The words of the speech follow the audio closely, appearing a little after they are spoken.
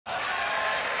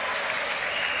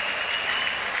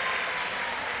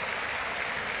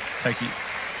Take it.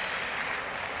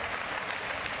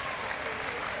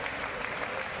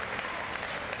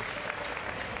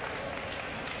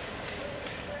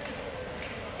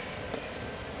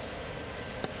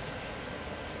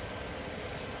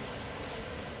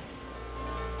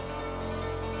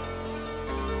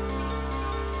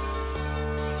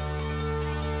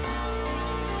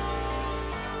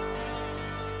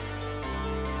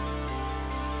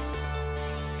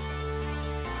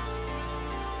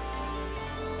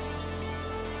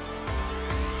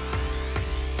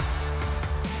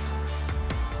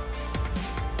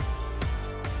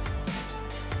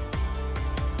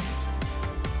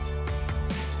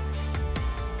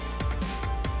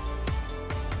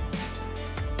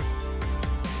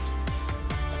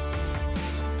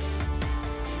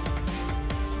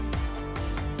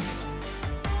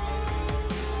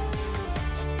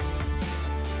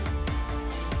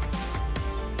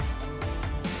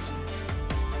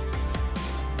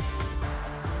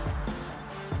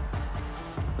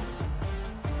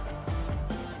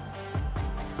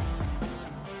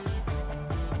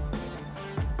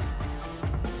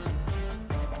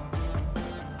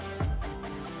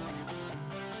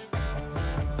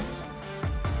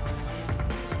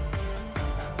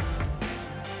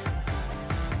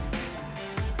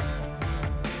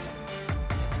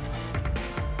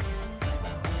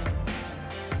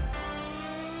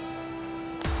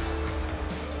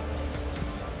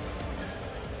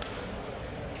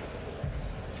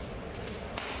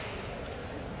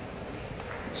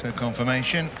 So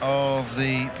confirmation of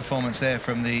the performance there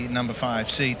from the number 5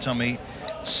 seed, Tommy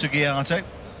Sugiarto.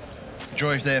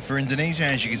 Joy there for Indonesia.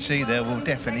 As you can see, there will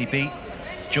definitely be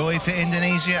joy for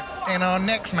Indonesia in our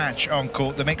next match on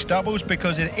court, the mixed doubles,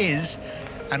 because it is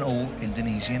an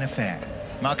all-Indonesian affair.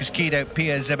 Marcus Kido,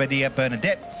 Pia Zebadia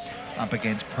Bernadette up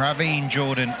against Praveen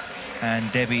Jordan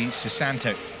and Debbie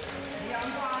Susanto.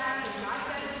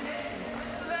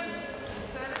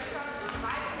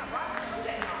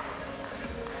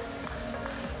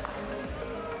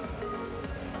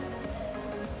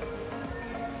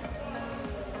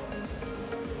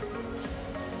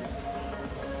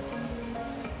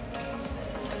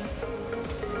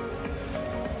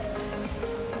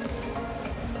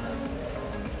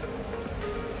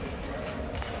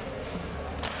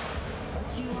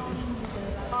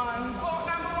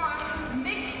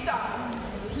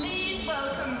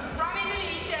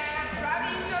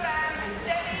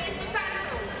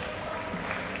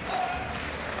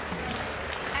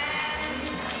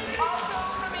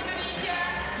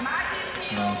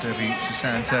 Debbie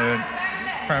Susanto and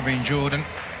Praveen Jordan,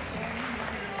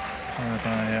 followed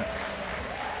by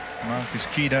Marcus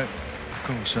Kido, of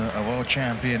course a world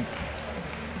champion,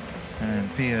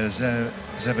 and Pia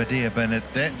Zebadia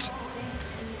Bernadette,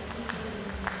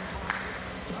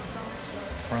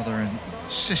 brother and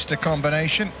sister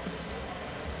combination.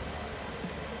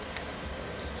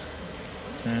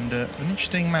 And an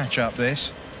interesting matchup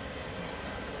this.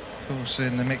 Of course,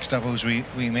 in the mixed doubles we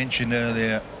mentioned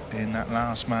earlier in that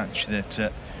last match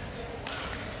that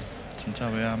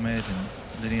Tintawi Ahmed and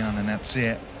Liliana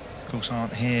Natsir, of course,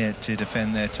 aren't here to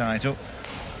defend their title.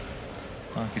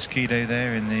 Marcus Kido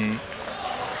there in the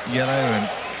yellow and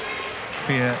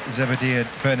Pia Zebadia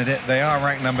Bernadette. They are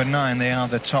ranked number 9. They are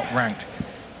the top ranked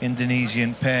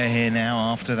Indonesian pair here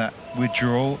now after that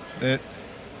withdrawal. The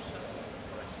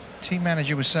team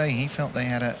manager was saying he felt they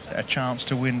had a chance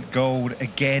to win gold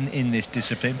again in this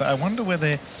discipline, but I wonder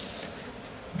whether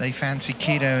they fancy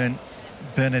Kido and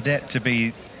Bernadette to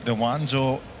be the ones,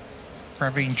 or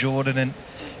Praveen Jordan and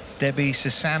Debbie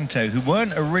Susanto, who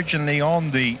weren't originally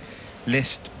on the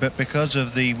list, but because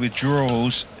of the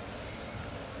withdrawals,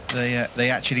 they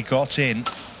actually got in.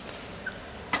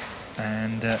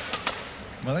 And,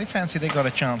 well, they fancy they got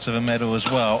a chance of a medal as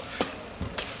well.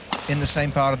 In the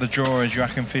same part of the draw as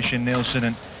Joachim Fischer-Nielsen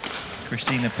and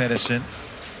Christina Pedersen.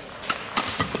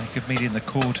 They could meet in the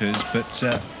quarters, but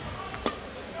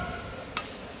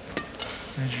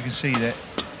as you can see there,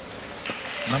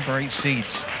 number 8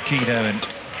 seeds, Kido and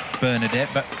Bernadette,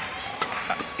 but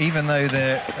even though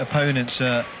their opponents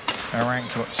are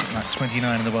ranked, what's like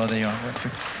 29 in the world, they are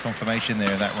confirmation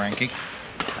there of that ranking.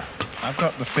 I've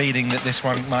got the feeling that this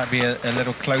one might be a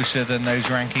little closer than those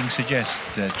rankings suggest,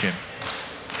 Jim.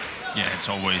 Yeah, it's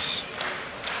always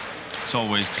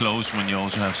close when you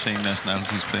also have same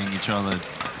nationalities playing each other.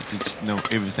 It's know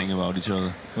everything about each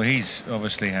other. Well, he's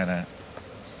obviously had a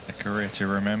career to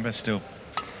remember. Still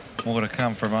more to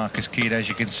come from Marcus Kido. As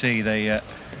you can see, they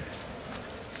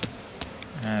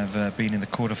have been in the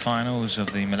quarterfinals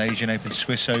of the Malaysian Open,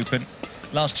 Swiss Open.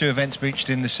 Last 2 events reached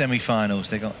in the semi-finals.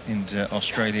 They got into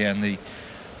Australia and the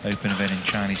Open event in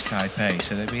Chinese Taipei,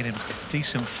 so they've been in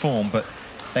decent form, but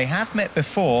they have met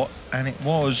before, and it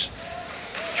was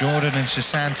Jordan and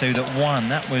Susanto that won.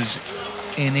 That was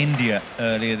in India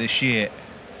earlier this year.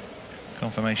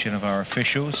 Confirmation of our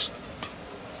officials.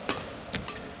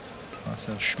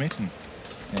 Marcel Schmidt, and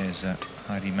there's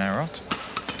Heidi Marot.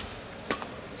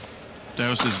 There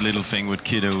was this little thing with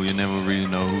Kiddo, you never really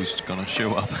know who's gonna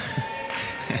show up.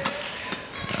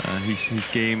 His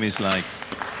game is like...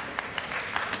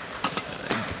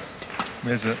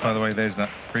 By the way, there's that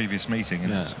previous meeting,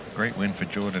 and it's a great win for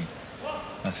Jordan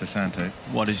Susanto.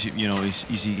 What is, you know,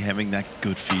 is he having that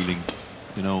good feeling?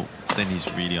 You know, then he's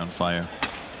really on fire.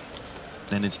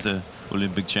 Then it's the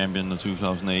Olympic champion of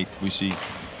 2008 we see.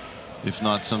 If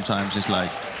not, sometimes it's like...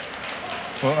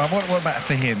 Well, what about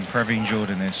for him, Praveen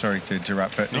Jordan? Sorry to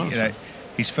interrupt, but you know,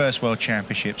 his first World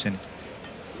Championships, and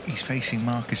he's facing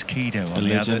Marcus Kido on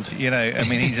the other. You know, I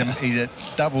mean, he's a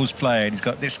doubles player, and he's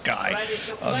got this guy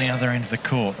on the other end of the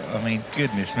court. I mean,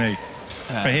 goodness me.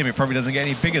 For him, it probably doesn't get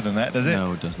any bigger than that, does it?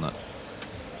 No, it does not.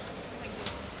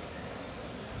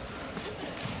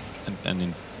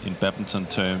 And in badminton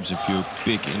terms, if you're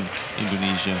big in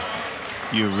Indonesia,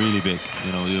 you're really big.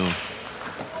 You know,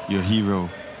 you're a hero.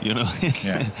 You know, it's.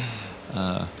 Yeah.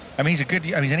 I mean, he's a good.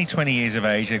 I mean, he's only 20 years of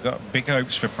age. They've got big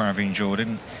hopes for Praveen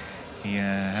Jordan. He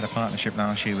had a partnership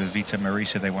last year with Vita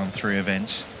Marisa. They won 3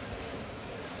 events.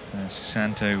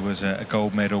 Susanto was a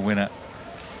gold medal winner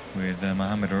with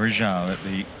Mohammad Rijal at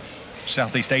the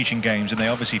Southeast Asian Games, and they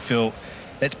obviously feel,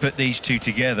 let's put these two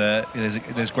together.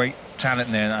 There's great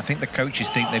talent there, and I think the coaches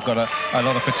think they've got a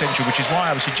lot of potential, which is why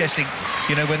I was suggesting,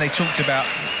 you know, when they talked about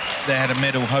they had a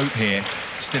medal hope here,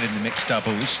 still in the mixed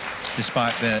doubles,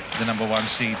 despite the #1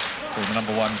 seeds, or the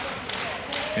 #1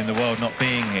 in the world not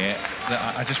being here.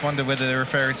 I just wonder whether they're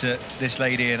referring to this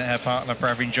lady and her partner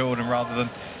Praveen Jordan rather than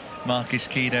Marcus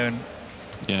Kido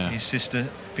and his sister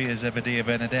Pia Zebedia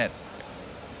Bernadette.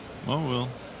 Well,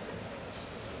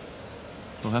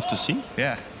 we'll have to see.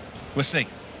 Yeah, we'll see.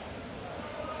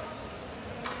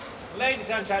 Ladies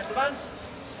and gentlemen,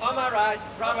 on my right,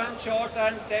 Praveen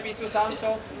Jordan, Debbie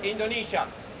Susanto, Indonesia.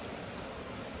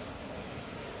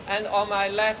 And on my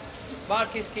left,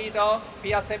 Marcus Kido,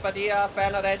 Pia Zebedia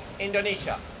Bernadette,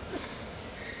 Indonesia.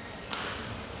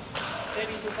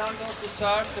 Debbie Susanto to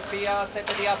serve to Pia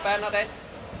Zebedia Bernadette,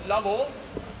 Lavo,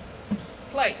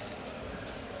 play.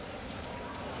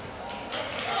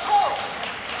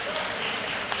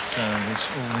 So this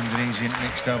all-Indonesian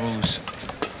mixed doubles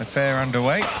affair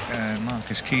underway, and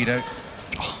Marcus Kido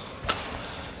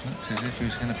looked as if he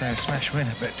was going to play a smash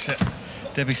winner, but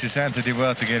Debbie Susanto did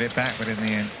well to get it back, but in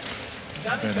the end,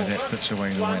 Bernadette puts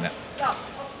away the winner.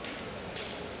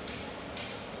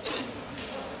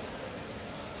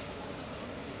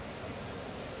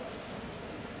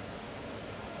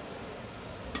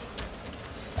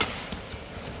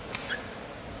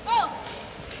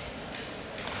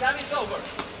 Service over.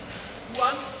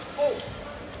 1-0.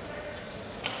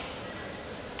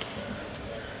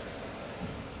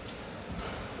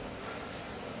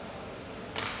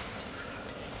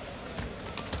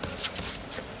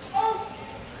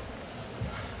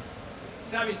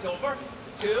 Service over.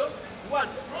 2-1.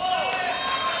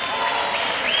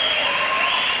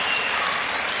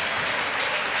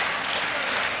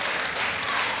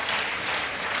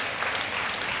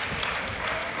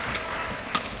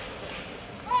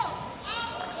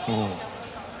 Oh.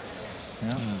 Yeah,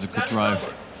 that was a good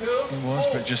drive. It was,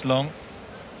 but just long.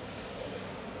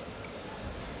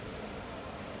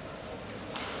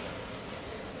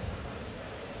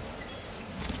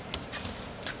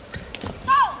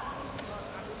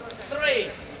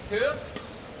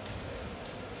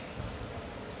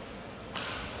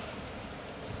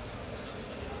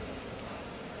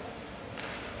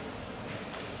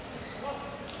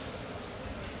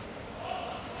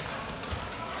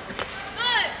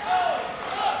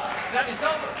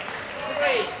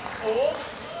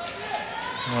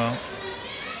 Well,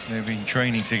 they've been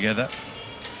training together.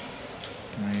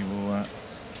 They will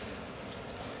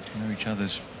know each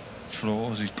other's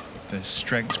flaws, their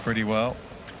strengths pretty well.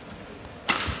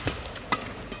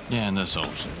 Yeah, and there's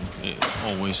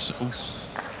always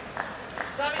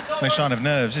no sign of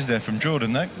nerves, is there, from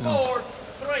Jordan, though?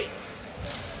 4-3.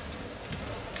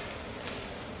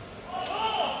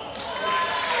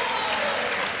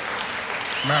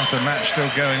 Marathon match still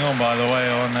going on, by the way,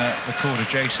 on the court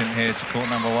adjacent here to court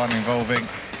 #1, involving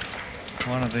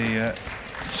one of the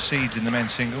seeds in the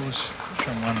men's singles,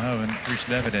 Chong Wan-ho and Bruce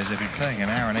Levedez. They've been playing an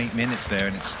hour and 8 minutes there,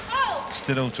 and it's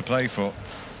still all to play for.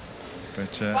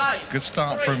 But good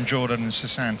start from Jordan and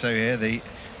Susanto here, the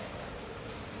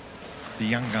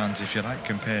young guns, if you like,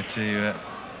 compared to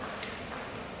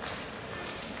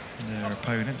their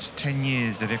opponents. 10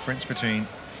 years the difference between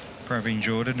Praveen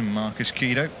Jordan and Marcus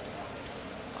Kido.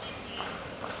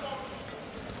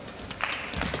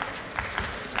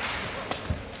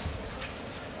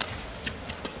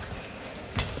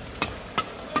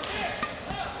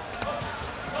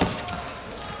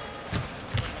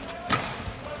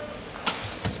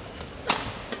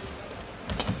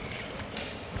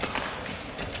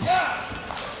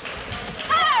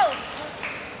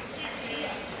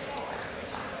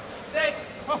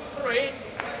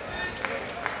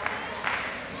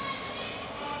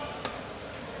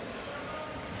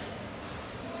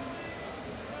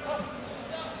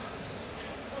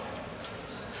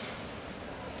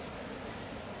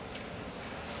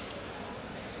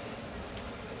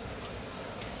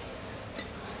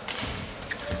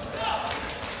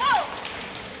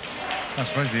 I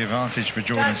suppose the advantage for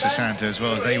Jordan Susanto as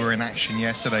well as they were in action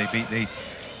yesterday, beat the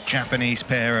Japanese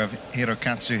pair of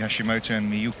Hirokatsu Hashimoto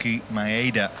and Miyuki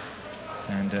Maeda.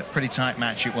 And a pretty tight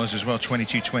match it was as well,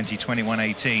 22-20,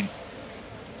 21-18.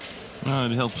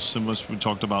 It helps, as we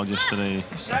talked about yesterday.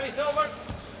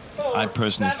 I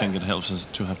personally think it helps us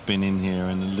to have been in here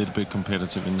and a little bit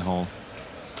competitive in the hall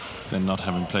than not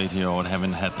having played here or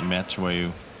having had the match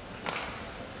where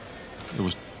it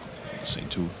was, say,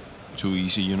 too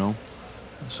easy, you know.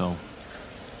 So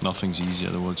nothing's easy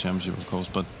at the World Championship, of course,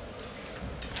 but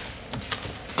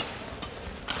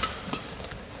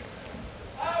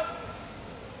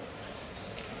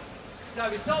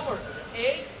service over,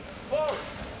 8-4.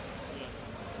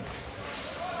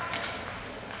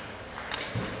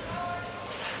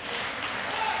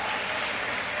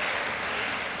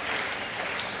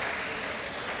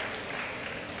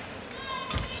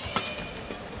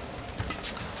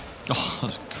 oh,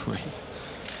 that's great.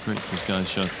 Great, this guy's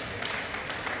shot.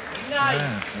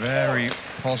 Yeah, very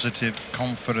positive,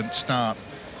 confident start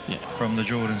from the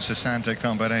Jordan Susanto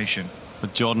combination.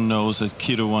 But Jordan knows that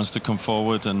Kido wants to come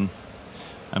forward and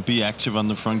be active on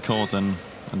the front court, and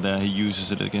there he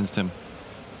uses it against him.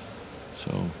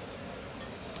 So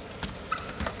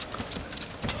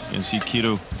you can see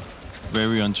Kido,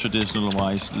 very untraditional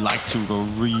wise, like to go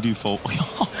really forward.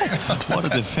 What a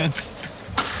defense.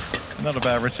 Not a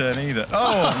bad return either.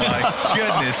 Oh my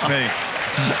goodness me.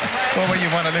 Well, when you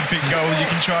won Olympic gold, you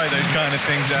can try those kind of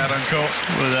things out on court.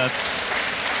 Well,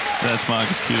 that's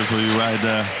Marcus Kido for you right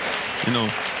there. You know,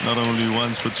 not only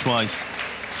once but twice.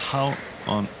 How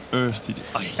on earth did you...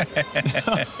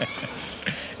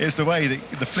 It's the way,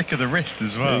 the flick of the wrist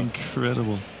as well.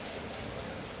 Incredible.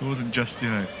 It wasn't just, you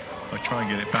know, I try and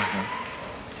get it back and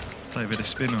play a bit of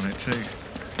spin on it too.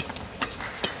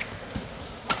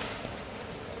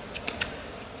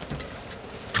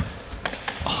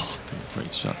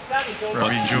 Great shot.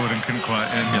 Praveen Jordan couldn't quite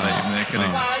emulate him there, could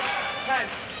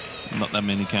he? Not that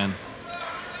many can.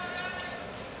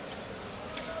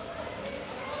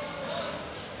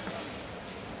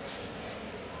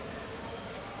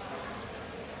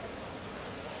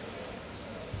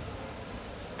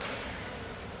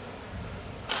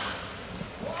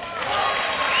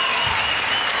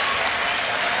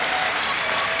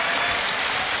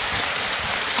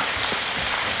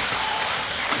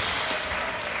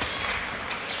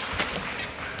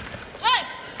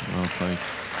 Well played.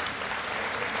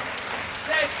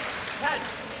 6-10.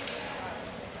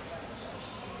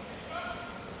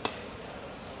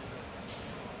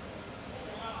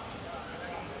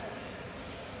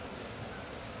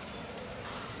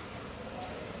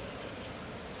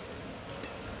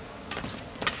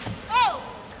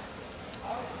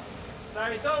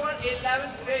 Service over,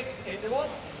 11-6 in the one.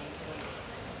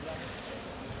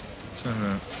 So,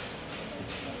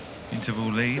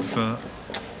 interval lead for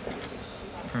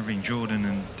Praveen Jordan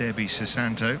and Debbie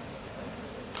Susanto.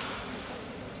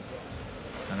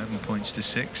 11 points to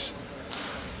 6.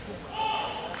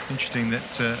 Interesting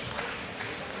that, of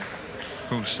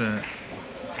course,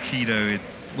 Kido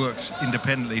works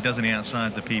independently, doesn't he,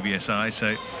 outside the PBSI?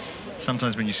 So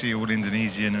sometimes when you see all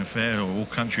Indonesian affair or all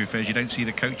country affairs, you don't see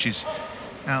the coaches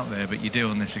out there, but you do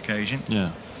on this occasion.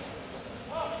 Yeah.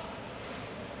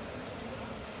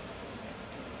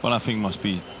 Well, I think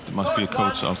there must be a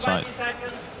coach outside.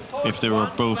 If they were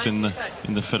both in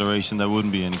the federation, there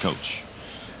wouldn't be any coach.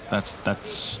 That's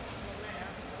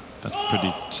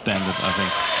pretty standard, I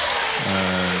think.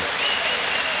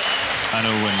 I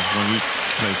know when we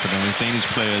played for them, if Danish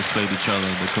players played each other,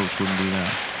 the coach wouldn't be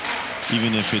there.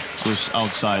 Even if it was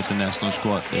outside the national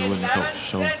squad, they wouldn't coach.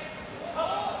 So.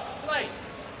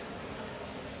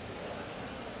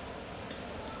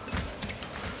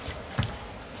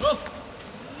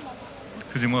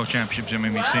 Because in World Championships, I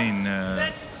mean, we've seen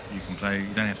you can play.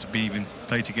 You don't have to be even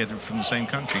play together from the same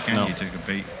country, can you, to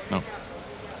compete? No.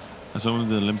 That's only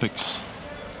the Olympics.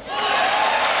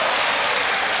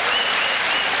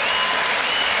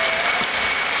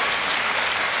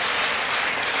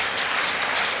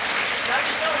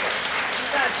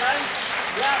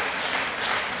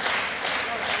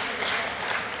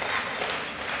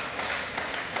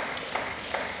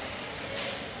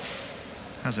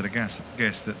 Hazard a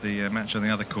guess that the match on the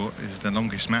other court is the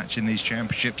longest match in these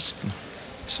championships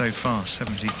so far.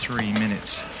 73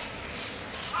 minutes.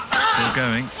 Still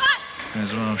going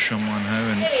as well. Sean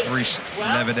Wan-ho and Reese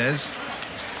Levedez.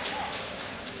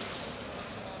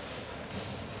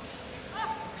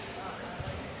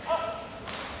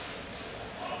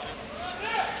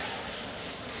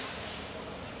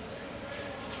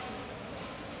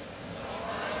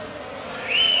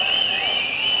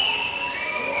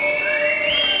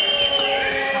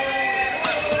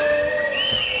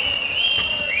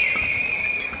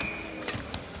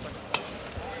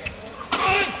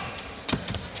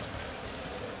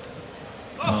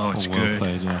 Oh, it's well good.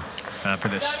 Played, yeah.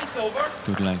 Fabulous.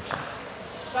 Good length.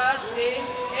 13-8.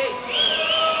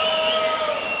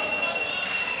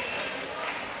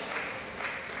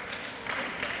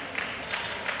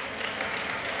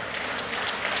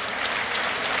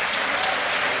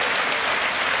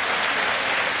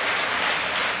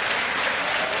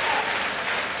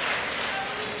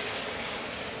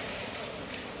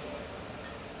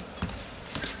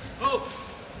 Oh,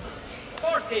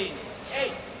 14-8.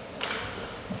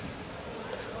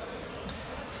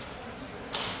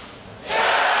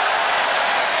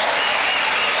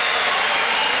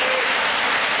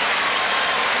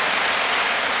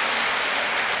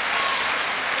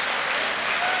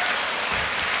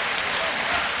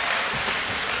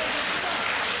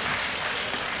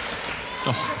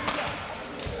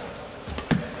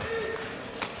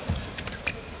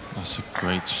 That's a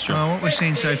great stroke. Well, what we've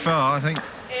seen so far, I think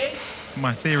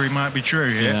my theory might be true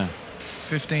here. Yeah.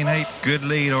 15-8, good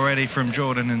lead already from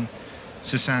Jordan and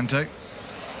Susanto.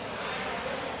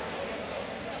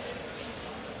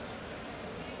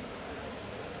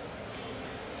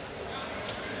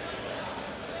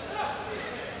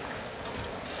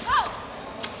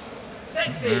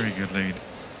 Very good lead.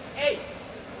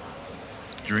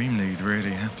 Dream lead,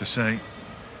 really, I have to say.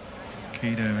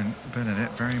 Kido and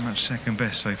Bernadette very much second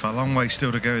best so far. Long way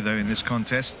still to go, though, in this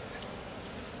contest.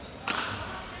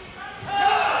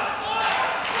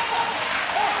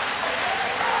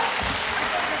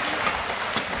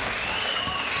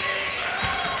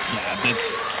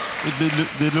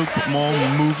 They look more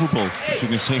movable, if you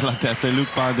can say it like that. They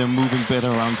look like they're moving better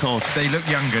around court. They look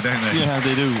younger, don't they? Yeah,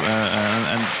 they do.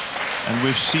 And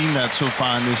we've seen that so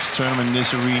far in this tournament, in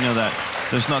this arena, that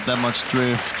there's not that much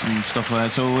drift and stuff like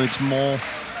that. So it's more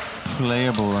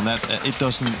playable, and that it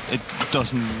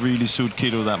doesn't really suit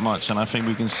Kido that much. And I think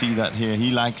we can see that here.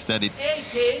 He likes that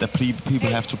people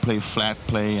have to play flat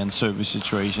play and service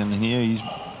situation. And here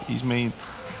he's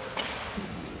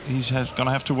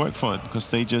gonna have to work for it, because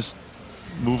they just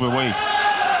move away.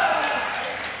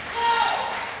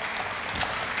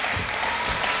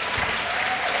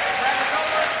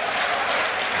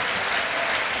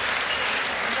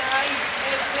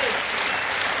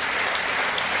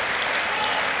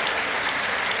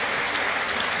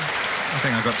 I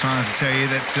think I've got time to tell you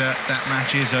that that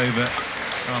match is over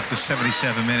after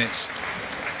 77 minutes.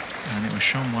 And it was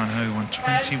Sean Wan-ho won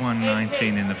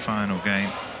 21-19 in the final game.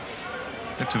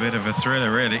 Looked a bit of a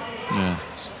thriller, really. Yeah,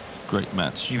 great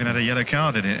match. Even had a yellow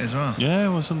card in it as well. Yeah,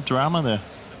 there was some drama there.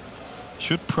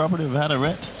 Should probably have had a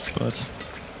red, but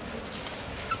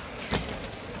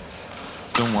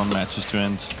don't want matches to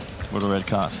end with a red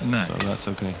card. No. So that's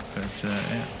okay. But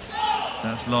yeah,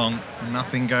 that's long.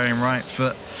 Nothing going right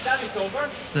for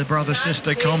the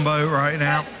brother-sister combo right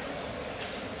now.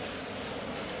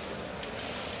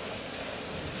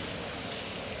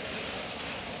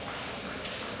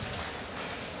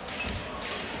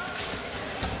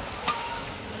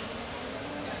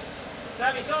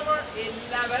 Service over,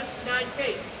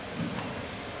 11-19.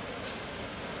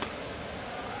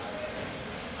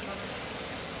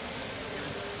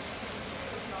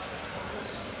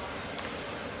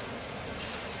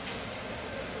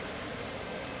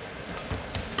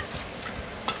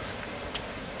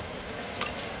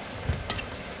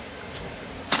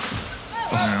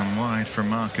 And wide from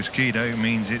Marcus Kido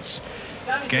means it's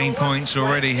game points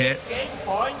already hit. Game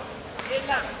point,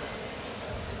 11.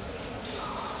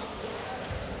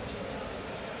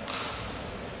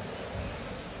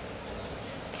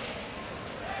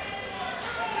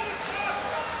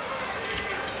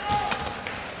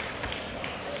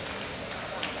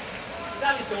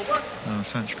 Oh,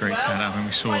 such great setup, and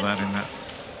we saw that in that,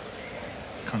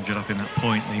 conjured up in that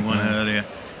point that he won earlier.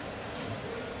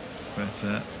 But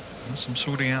there's some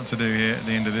sorting out to do here at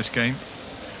the end of this game.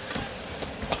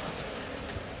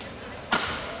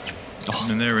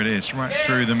 And there it is, right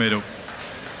through the middle.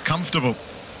 Comfortable.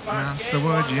 That's the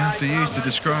word you have to use to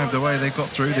describe the way they got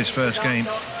through this first game.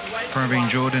 Praveen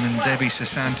Jordan and Debbie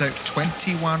Susanto,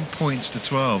 21 points to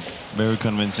 12. Very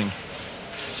convincing.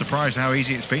 Surprised how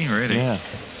easy it's been, really. Yeah.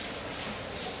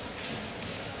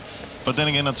 But then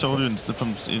again, I told you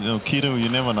from Kido, you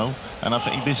never know. And I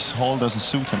think this hall doesn't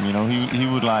suit him. You know, he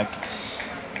would like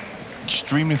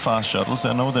extremely fast shuttles.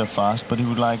 I know they're fast, but he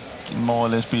would like more or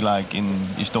less be like in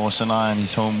Istor in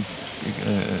his home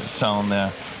town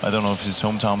there. I don't know if it's his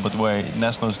hometown, but where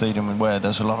National Stadium, where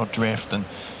there's a lot of drift, and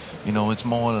you know, it's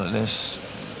more or less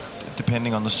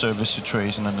depending on the service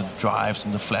situation and the drives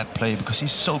and the flat play, because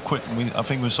he's so quick. And I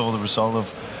think we saw the result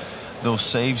of those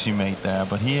saves he made there.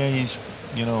 But here he's,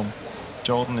 you know,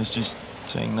 Jordan is just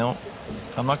saying, no,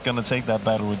 I'm not going to take that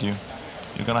battle with you.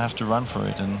 You're going to have to run for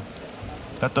it, and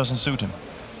that doesn't suit him.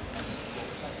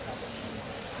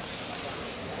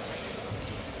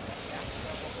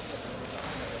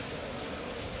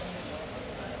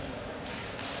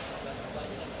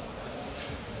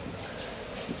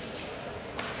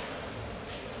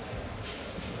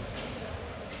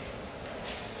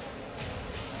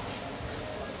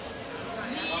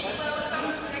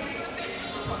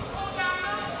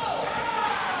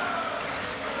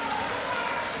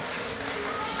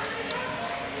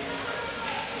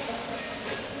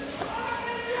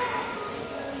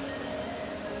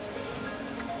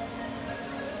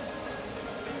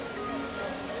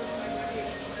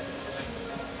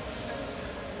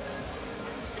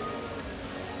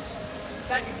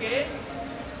 Second game,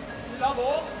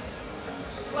 level,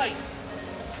 play.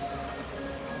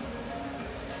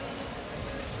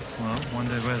 Well,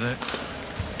 wonder whether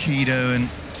Kido and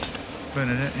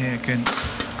Bernadette here can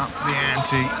up the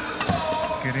ante,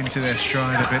 get into their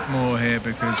stride a bit more here,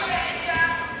 because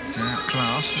in that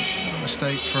class, a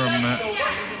mistake from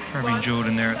Praveen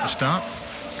Jordan there at the start.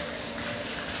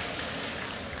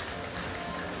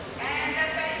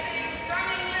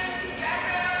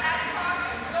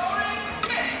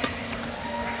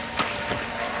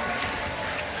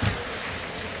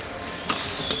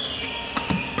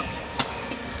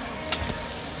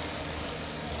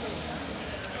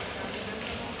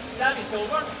 Service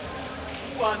over,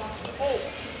 1-0.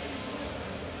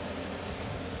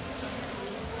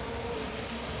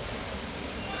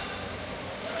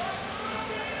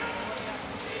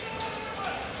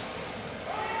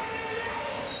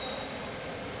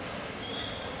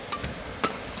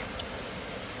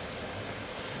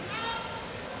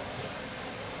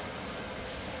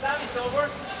 Service over,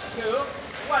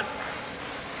 2-1.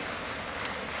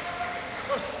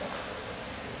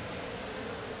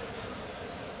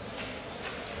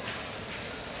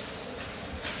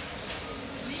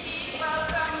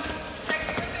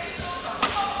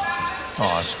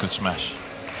 Oh, that's a good smash.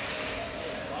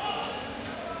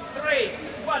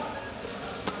 3-1.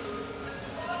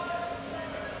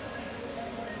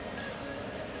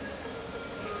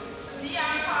 The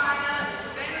umpire is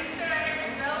Sven Serey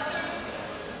from Belgium.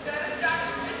 Service judge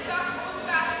Mr.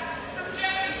 Roosevelt from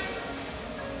Germany.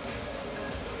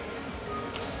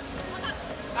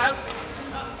 Out.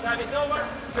 Service over,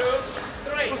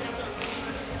 2-3.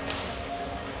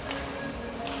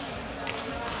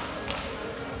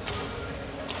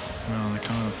 Well, they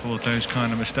can't afford those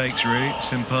kind of mistakes, really.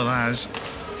 Simple as.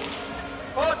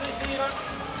 Fourth receiver,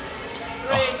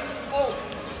 3-0.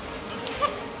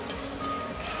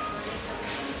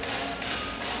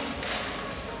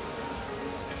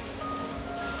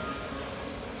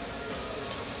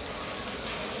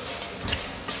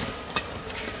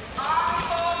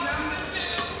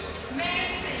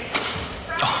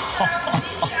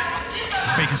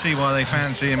 You can see why they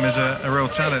fancy him as a real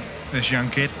talent, this young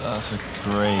kid. That's a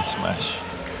great smash.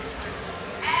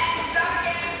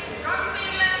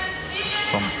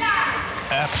 From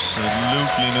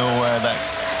absolutely nowhere, that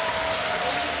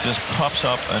just pops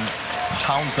up and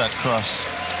pounds that cross.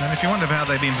 And if you wonder how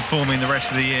they've been performing the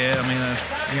rest of the year, I mean,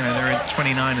 you know, they're at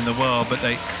 29 in the world, but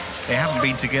they haven't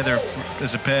been together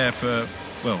as a pair for,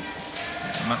 well,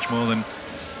 much more than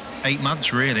 8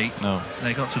 months, really. No.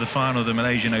 They got to the final of the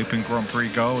Malaysian Open Grand Prix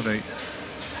Gold. They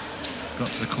got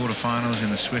to the quarterfinals in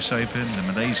the Swiss Open, the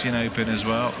Malaysian Open as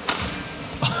well.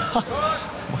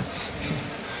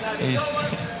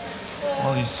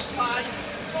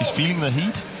 He's feeling the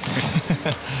heat.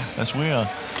 That's weird.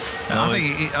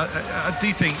 I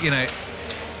do think, you know,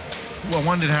 well, I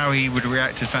wondered how he would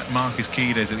react to Fat Marcus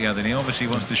Kidos at the other, and he obviously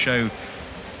wants to show,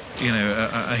 you know,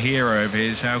 a hero of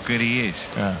his how good he is.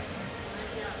 Yeah.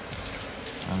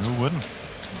 And who wouldn't?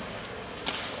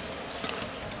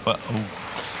 But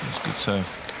oh, it's good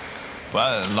serve.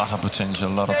 Well, a lot of potential, a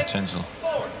lot of potential.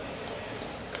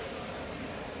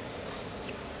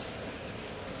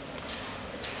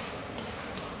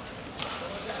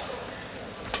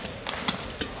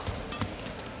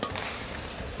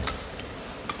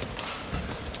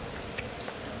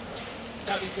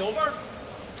 Service over.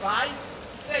 5,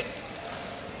 6.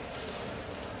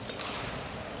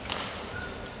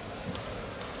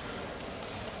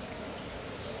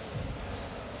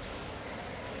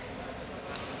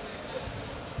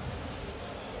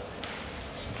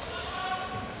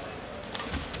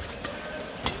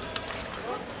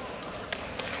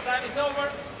 Service over.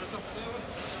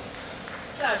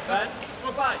 7,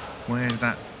 5. Where's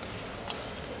that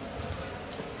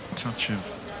touch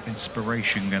of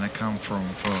inspiration going to come from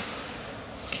for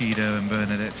Kido and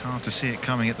Bernadette? It's hard to see it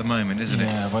coming at the moment, isn't it?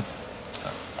 Yeah, but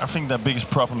I think the biggest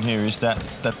problem here is that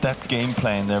game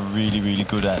plan they're really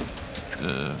good at.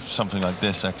 Something like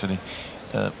this, actually.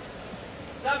 They're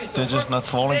just not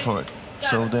falling for it.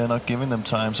 So they're not giving them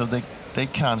time. So they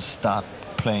can't start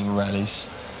playing rallies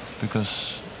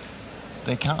because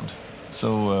they can't.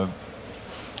 So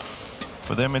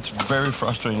for them, it's very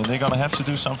frustrating. They're going to have to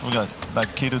do something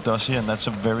like Kido does here, and that's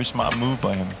a very smart move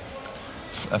by him.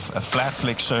 A flat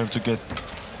flick serve to get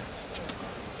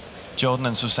Jordan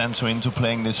and Susanto into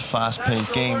playing this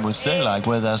fast-paced game, which they like,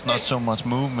 where there's not so much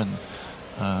movement,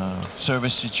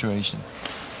 service situation.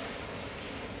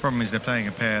 Problem is they're playing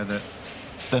a pair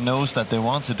that knows that they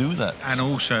want to do that. And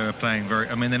also are playing very,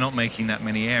 I mean, they're not making that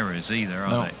many errors either,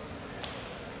 are they?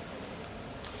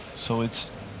 So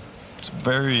it's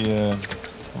very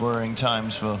worrying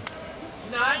times for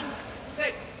 9,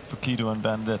 6. for Kido and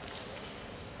Bernadette.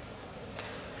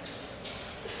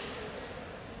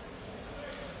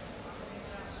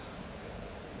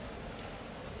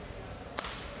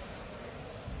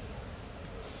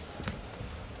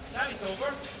 Service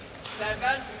over.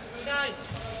 7, 9.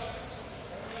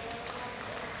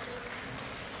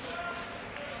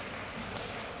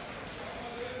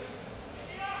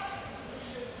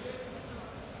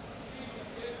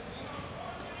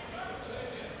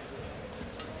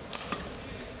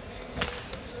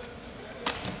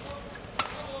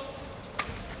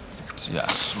 Yeah,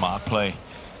 smart play.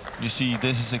 You see,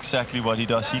 this is exactly what he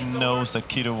does. He knows that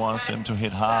Kido wants him to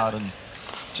hit hard and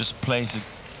just plays it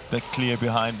back clear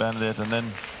behind Bernadette, and then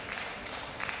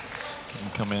he can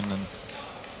come in and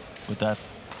with that.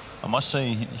 I must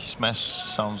say, his smash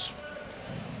sounds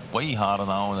way harder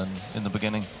now than in the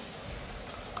beginning.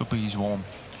 Could be he's warm.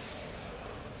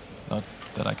 Not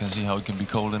that I can see how it can be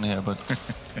cold in here, but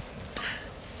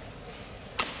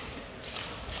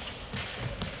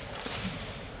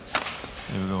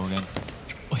here we go again.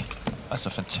 That's a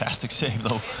fantastic save,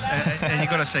 though. And you've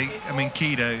got to say, I mean,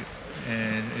 Kido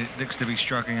it looks to be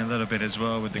struggling a little bit as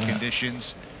well with the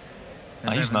conditions.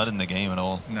 He's not in the game at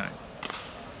all. No.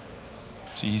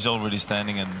 See, he's already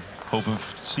standing and hoping.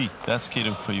 See, that's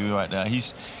Kido for you right there.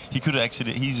 He could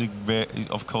actually. He's a very,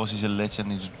 of course, he's a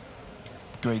legend. He's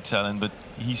a great talent, but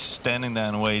he's standing there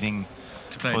and waiting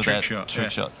to play for a trick that shot.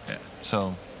 trick shot. Yeah.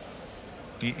 So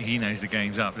he knows the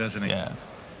game's up, doesn't he? Yeah.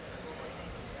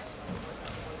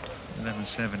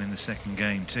 11-7 in the second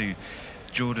game to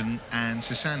Jordan and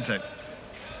Susanto.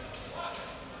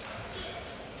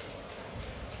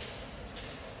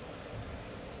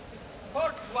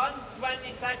 Court 1,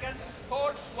 20 seconds.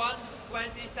 Court 1, 20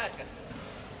 seconds.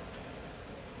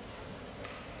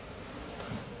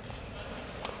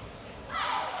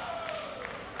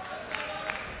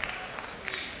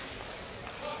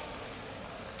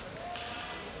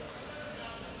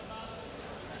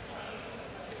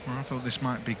 Well, I thought this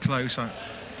might be close. I've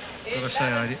got to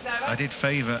say, I did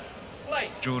favour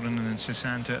Jordan and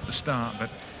Susanto at the start,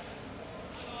 but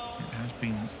it has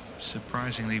been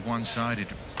surprisingly one-sided.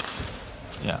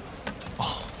 Yeah.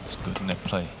 Oh, it's good net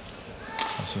play.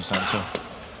 Susanto.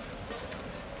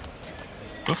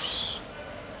 Oops.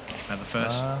 Now the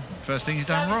first thing he's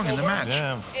done wrong in the match.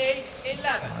 Yeah.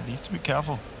 8-11. Needs to be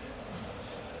careful.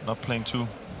 Not playing too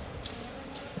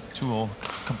all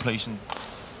complacent.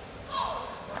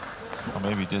 Or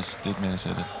maybe this did miss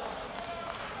it.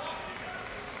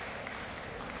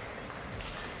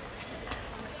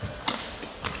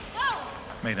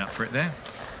 Made up for it there.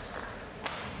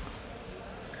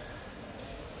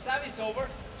 Service over.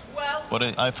 12.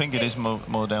 But I think it is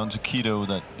more down to Kido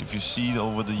that if you see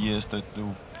over the years that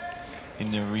in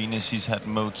the arenas he's had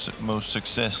most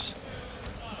success,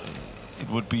 it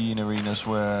would be in arenas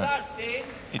where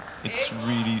it's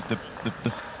really the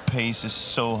pace is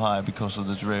so high because of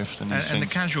the drift and the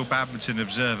casual badminton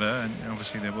observer, and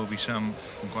obviously there will be some,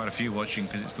 quite a few watching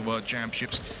because it's the World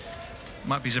Championships,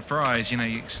 might be surprised. You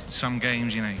know, some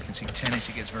games, you know, you can see tennis,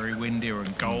 it gets very windy, or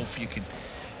in golf, you can,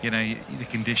 you know, the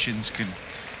conditions can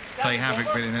play havoc.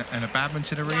 But in a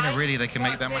badminton arena, really, they can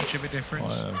make that much of a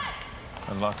difference.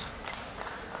 A lot.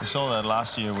 We saw that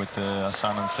last year with the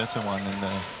Asan and Seta one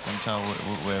in town,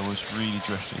 where it was really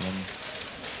drifty and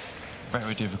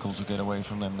very difficult to get away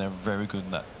from them. They're very good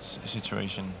in that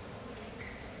situation.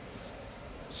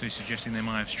 So you're suggesting they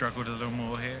might have struggled a little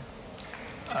more here?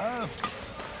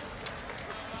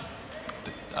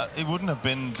 It wouldn't have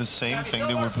been the same thing.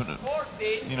 They would put,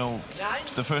 you know,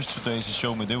 the first 2 days he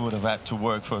showed me they would have had to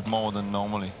work for it more than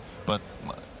normally. But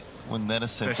when that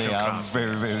is said, they are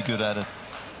very, very good at it.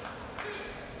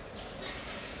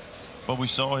 But we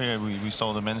saw here, we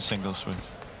saw the men's singles with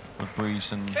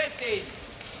Breeze and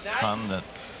Han, that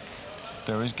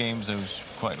there is games that was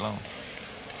quite long.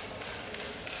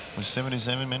 It was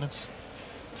 77 minutes?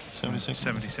 76?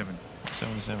 77.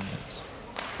 77 minutes.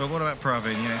 But what about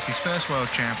Pravin? You know, it's his first World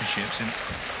Championships, and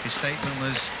his statement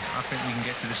was, I think we can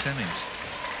get to the semis.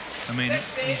 I mean,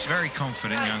 he's a very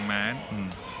confident young man.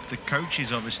 The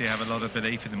coaches obviously have a lot of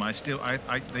belief in him.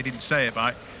 They didn't say it,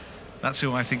 but that's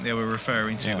who I think they were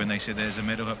referring to when they said there's a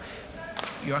middle.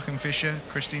 Joachim Fischer,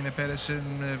 Christina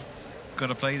Pedersen have got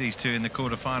to play these two in the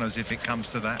quarterfinals if it comes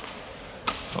to that.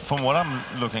 From what I'm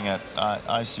looking at,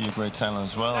 I see a great talent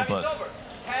as well, but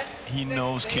he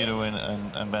knows Kido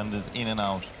and Bandit in and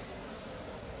out.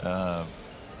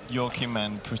 Joachim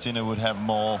and Christina would have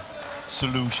more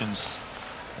solutions.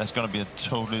 That's going to be a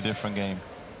totally different game.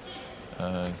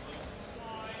 11,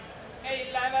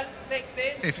 16.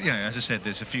 If, you know, as I said,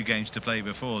 there's a few games to play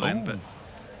before then, but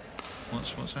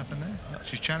what's happened there?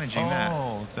 She's challenging that.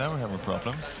 Oh, there we have a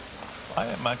problem. I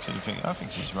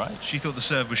think she's right. She thought the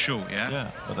serve was short, yeah?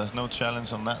 Yeah, but there's no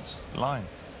challenge on that line.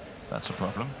 That's a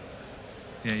problem.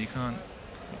 Yeah, you can't.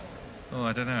 Oh,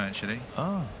 I don't know, actually.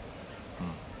 Oh.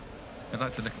 I'd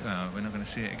like to look. Oh, we're not going to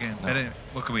see it again. No. But anyway,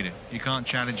 what can we do? You can't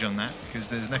challenge on that because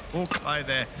there's no Hawkeye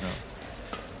there. No.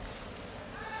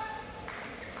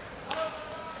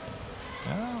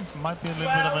 Yeah, might be a little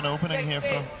bit of an opening here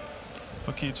for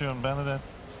Keto and Bernadette.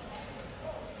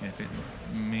 Yeah, if it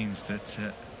means that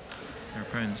their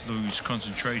opponents lose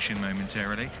concentration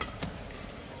momentarily.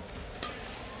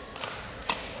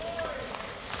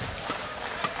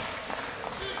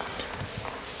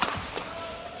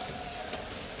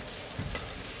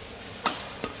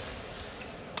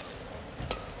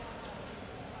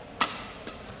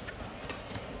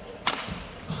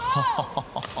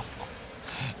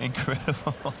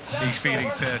 Incredible. He's feeling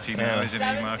 30 now, isn't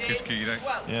he, Marcus Keto?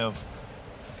 Yeah.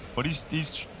 But he's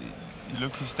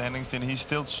look his standings, then he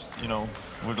still, you know,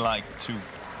 would like to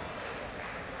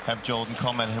have Jordan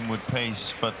come at him with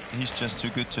pace, but he's just too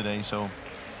good today. So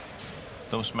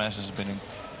those smashes have been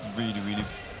really, really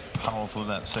powerful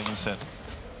that second set.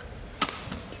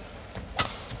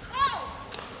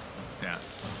 Yeah.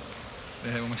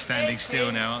 They're almost standing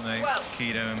still now, aren't they?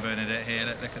 Keto and Bernadette here.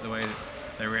 Look at the way that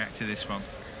they react to this one.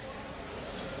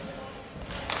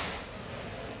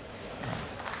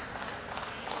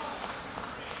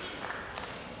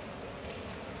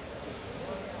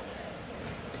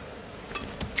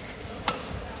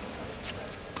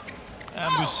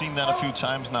 And we've seen that a few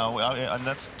times now, and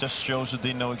that just shows that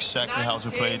they know exactly how to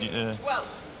play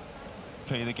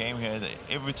the game here.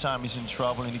 Every time he's in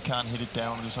trouble and he can't hit it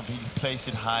down or do something, he plays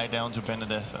it high down to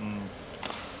Bernadette, and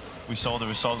we saw the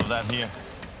result of that here.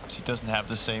 She doesn't have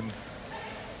the same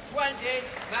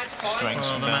strength.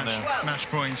 Well, the match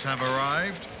points have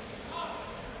arrived.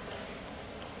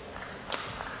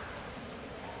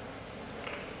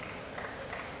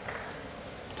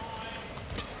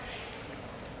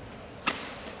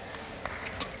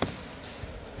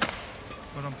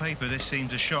 But on paper, this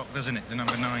seems a shock, doesn't it? The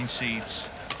number 9 seeds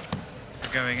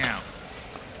are going out.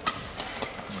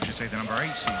 Or I should say the number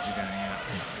 8 seeds are going out.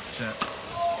 But,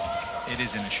 it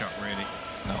isn't a shock, really.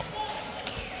 No.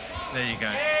 There you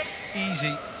go.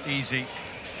 Easy, easy.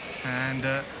 And,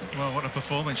 well, what a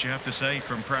performance, you have to say,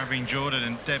 from Pravin Jordan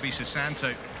and Debbie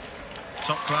Susanto.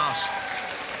 Top class.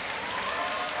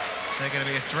 They're going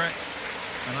to be a threat,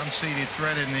 an unseeded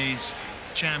threat in these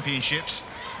championships,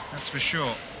 that's for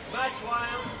sure. Match won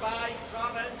by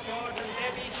Pravin Jordan,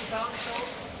 Debbie Susanto,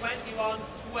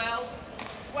 21-12,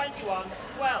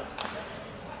 21-12.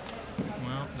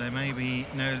 Well, there may be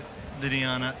no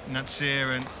Liliana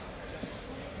Natsir and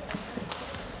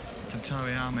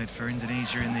Tantowi Ahmed for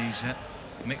Indonesia in these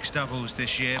mixed doubles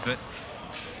this year, but,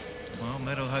 well,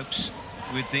 medal hopes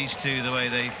with these two, the way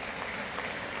they've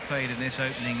played in this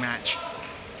opening match.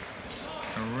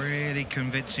 A really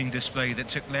convincing display that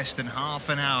took less than half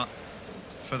an hour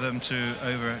for them to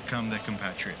overcome their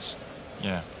compatriots.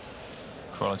 Yeah.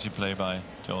 Quality play by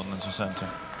Jordan into centre.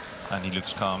 And he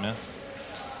looks calm, yeah?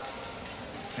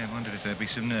 Yeah, I wondered if there'd be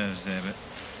some nerves there, but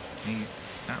he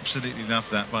absolutely loved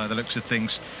that by the looks of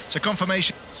things. So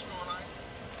confirmation.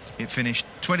 It finished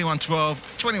 21-12,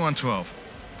 21-12.